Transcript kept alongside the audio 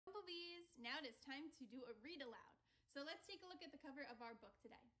Now it is time to do a read aloud. So let's take a look at the cover of our book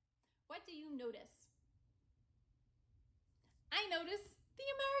today. What do you notice? I notice the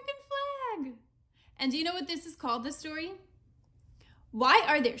American flag. And do you know what this is called, this story? Why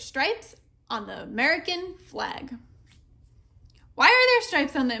are there stripes on the American flag? Why are there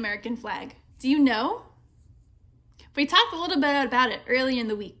stripes on the American flag? Do you know? We talked a little bit about it early in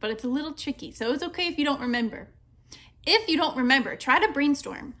the week, but it's a little tricky, so it's okay if you don't remember. If you don't remember, try to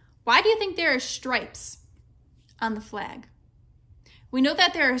brainstorm. Why do you think there are stripes on the flag? We know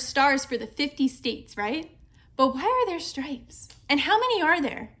that there are stars for the 50 states, right? But why are there stripes? And how many are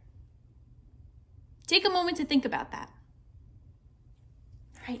there? Take a moment to think about that.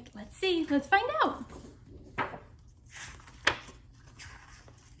 All right, let's see. Let's find out.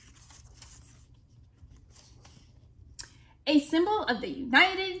 A symbol of the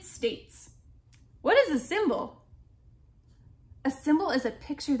United States. What is a symbol? A symbol is a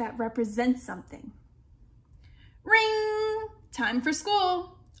picture that represents something. Ring! Time for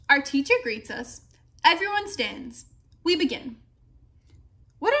school. Our teacher greets us. Everyone stands. We begin.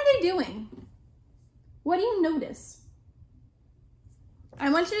 What are they doing? What do you notice?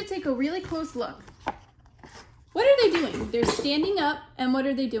 I want you to take a really close look. What are they doing? They're standing up, and what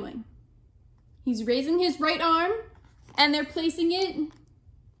are they doing? He's raising his right arm, and they're placing it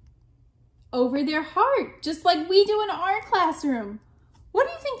over their heart, just like we do in our classroom. What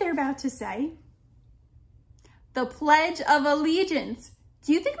do you think they're about to say? The Pledge of Allegiance.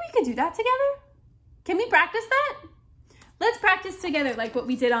 Do you think we could do that together? Can we practice that? Let's practice together like what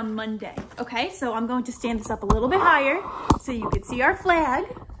we did on Monday. Okay, so I'm going to stand this up a little bit higher so you can see our flag,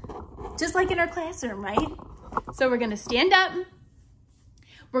 just like in our classroom, right? So we're gonna stand up.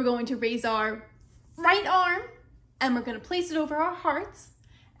 We're going to raise our right arm, and we're gonna place it over our hearts,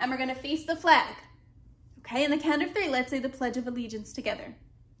 and we're gonna face the flag. Okay, in the count of 3, let's say the Pledge of Allegiance together.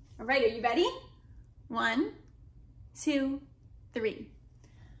 All right, are you ready? 1, 2, 3.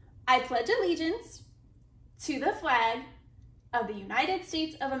 I pledge allegiance to the flag of the United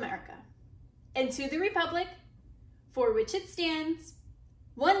States of America and to the republic for which it stands,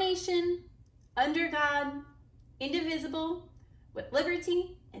 one nation, under God, indivisible, with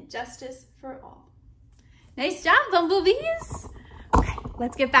liberty and justice for all. Nice job, bumblebees. Okay,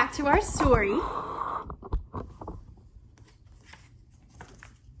 let's get back to our story.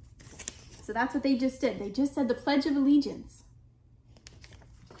 So that's what they just did. They just said the Pledge of Allegiance.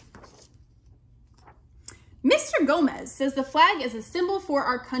 Mr. Gomez says the flag is a symbol for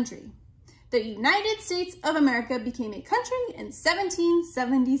our country. The United States of America became a country in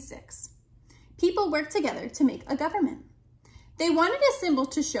 1776. People worked together to make a government. They wanted a symbol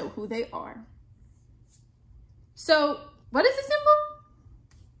to show who they are. So, what is a symbol?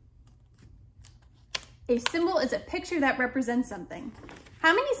 A symbol is a picture that represents something.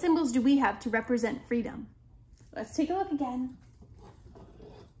 How many symbols do we have to represent freedom? Let's take a look again.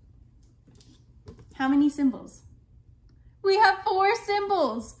 How many symbols? We have 4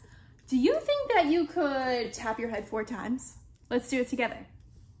 symbols. Do you think that you could tap your head 4 times? Let's do it together.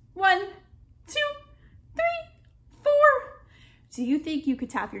 1, 2, 3, 4. Do you think you could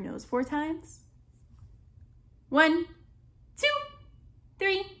tap your nose 4 times? 1, 2,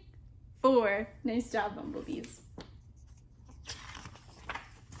 3, 4. Nice job, bumblebees.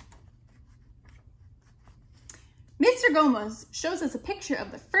 Mr. Gomez shows us a picture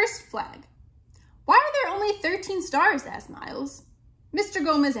of the first flag. Why are there only 13 stars? Asked Miles. Mr.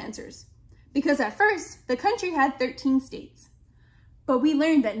 Gomez answers, because at first the country had 13 states. But we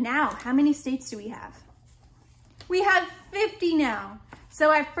learned that now, how many states do we have? We have 50 now.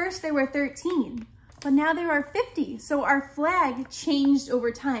 So at first there were 13, but now there are 50. So our flag changed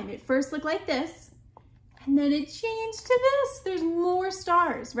over time. It first looked like this, and then it changed to this. There's more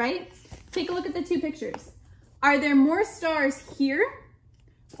stars, right? Take a look at the 2 pictures. Are there more stars here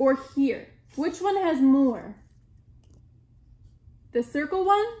or here? Which one has more? The circle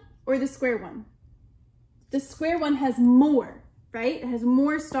one or the square one? The square one has more, right? It has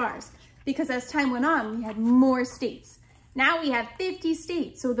more stars because as time went on, we had more states. Now we have 50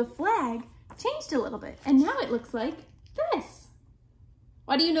 states, so the flag changed a little bit, and now it looks like this.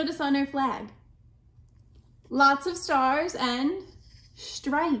 What do you notice on our flag? Lots of stars and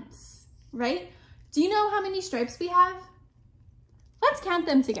stripes, right? Do you know how many stripes we have? Let's count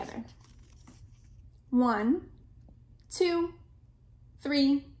them together. 1, 2,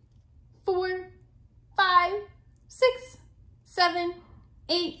 3, 4, 5, 6, 7,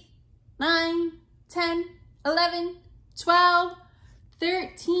 8, 9, 10, 11, 12,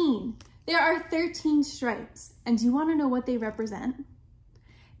 13. There are 13 stripes. And do you want to know what they represent?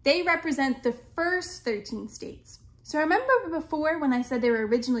 They represent the first 13 states. So remember before when I said there were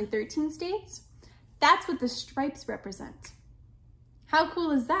originally 13 states? That's what the stripes represent. How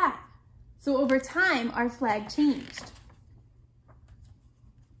cool is that? So over time, our flag changed.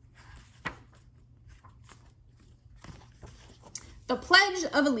 The Pledge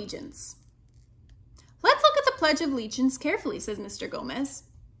of Allegiance. Let's look at the Pledge of Allegiance carefully, says Mr. Gomez.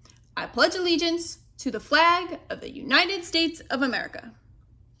 I pledge allegiance to the flag of the United States of America.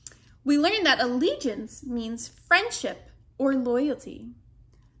 We learned that allegiance means friendship or loyalty.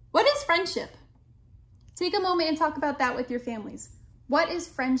 What is friendship? Take a moment and talk about that with your families. What is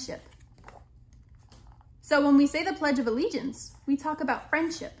friendship? So when we say the Pledge of Allegiance, we talk about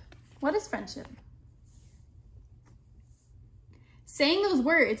friendship. What is friendship? Saying those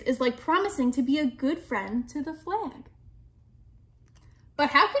words is like promising to be a good friend to the flag.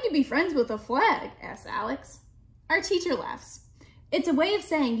 But how could you be friends with a flag? Asks Alex. Our teacher laughs. It's a way of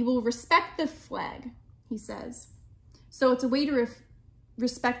saying you will respect the flag, he says. So it's a way to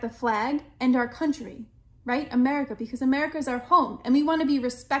respect the flag and our country, right? America, because America is our home and we want to be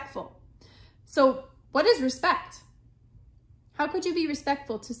respectful. So what is respect? How could you be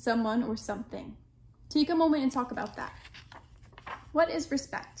respectful to someone or something? Take a moment and talk about that. What is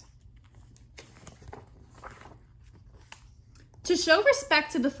respect? To show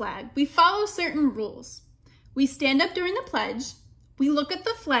respect to the flag, we follow certain rules. We stand up during the pledge, we look at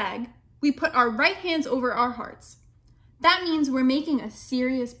the flag, we put our right hands over our hearts. That means we're making a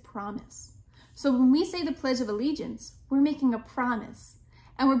serious promise. So when we say the Pledge of Allegiance, we're making a promise.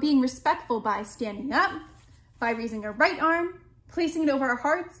 And we're being respectful by standing up, by raising our right arm, placing it over our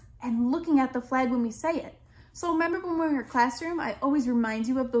hearts, and looking at the flag when we say it. So remember when we're in your classroom, I always remind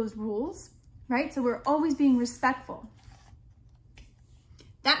you of those rules, right? So we're always being respectful.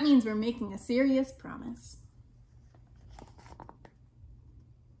 That means we're making a serious promise.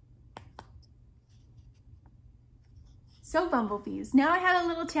 So bumblebees, now I have a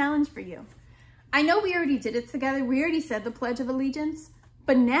little challenge for you. I know we already did it together. We already said the Pledge of Allegiance,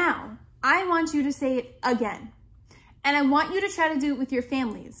 but now I want you to say it again. And I want you to try to do it with your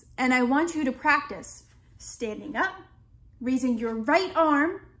families. And I want you to practice standing up, raising your right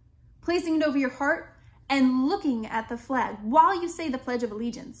arm, placing it over your heart, and looking at the flag while you say the Pledge of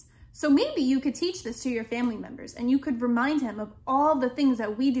Allegiance. So maybe you could teach this to your family members and you could remind him of all the things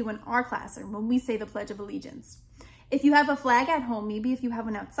that we do in our classroom when we say the Pledge of Allegiance. If you have a flag at home, maybe if you have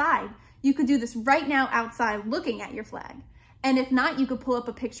one outside, you could do this right now outside looking at your flag. And if not, you could pull up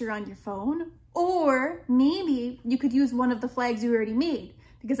a picture on your phone, or maybe you could use one of the flags you already made,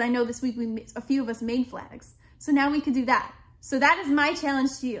 because I know this week a few of us made flags. So now we could do that. So that is my challenge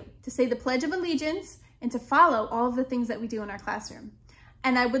to you, to say the Pledge of Allegiance and to follow all of the things that we do in our classroom.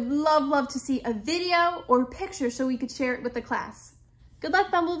 And I would love to see a video or picture so we could share it with the class. Good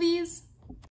luck, bumblebees.